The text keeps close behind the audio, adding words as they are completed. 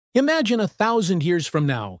Imagine 1,000 years from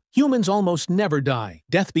now, humans almost never die.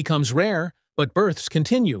 Death becomes rare, but births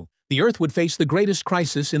continue. The Earth would face the greatest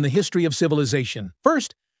crisis in the history of civilization.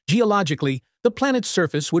 First, geologically, the planet's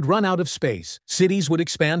surface would run out of space. Cities would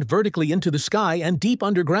expand vertically into the sky and deep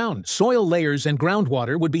underground. Soil layers and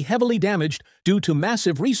groundwater would be heavily damaged due to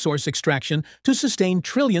massive resource extraction to sustain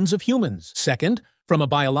trillions of humans. Second, from a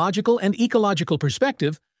biological and ecological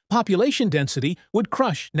perspective, population density would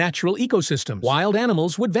crush natural ecosystems. Wild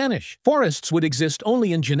animals would vanish. Forests would exist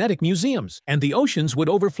only in genetic museums, and the oceans would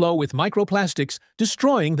overflow with microplastics,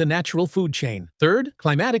 destroying the natural food chain. Third,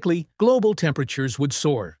 climatically, global temperatures would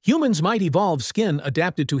soar. Humans might evolve skin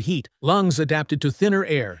adapted to heat, lungs adapted to thinner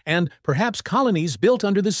air, and perhaps colonies built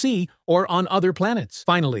under the sea or on other planets.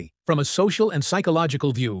 Finally, from a social and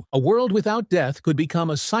psychological view, a world without death could become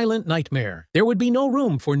a silent nightmare. There would be no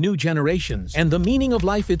room for new generations, and the meaning of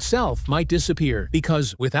life itself might disappear,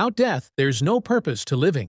 because without death, there's no purpose to living.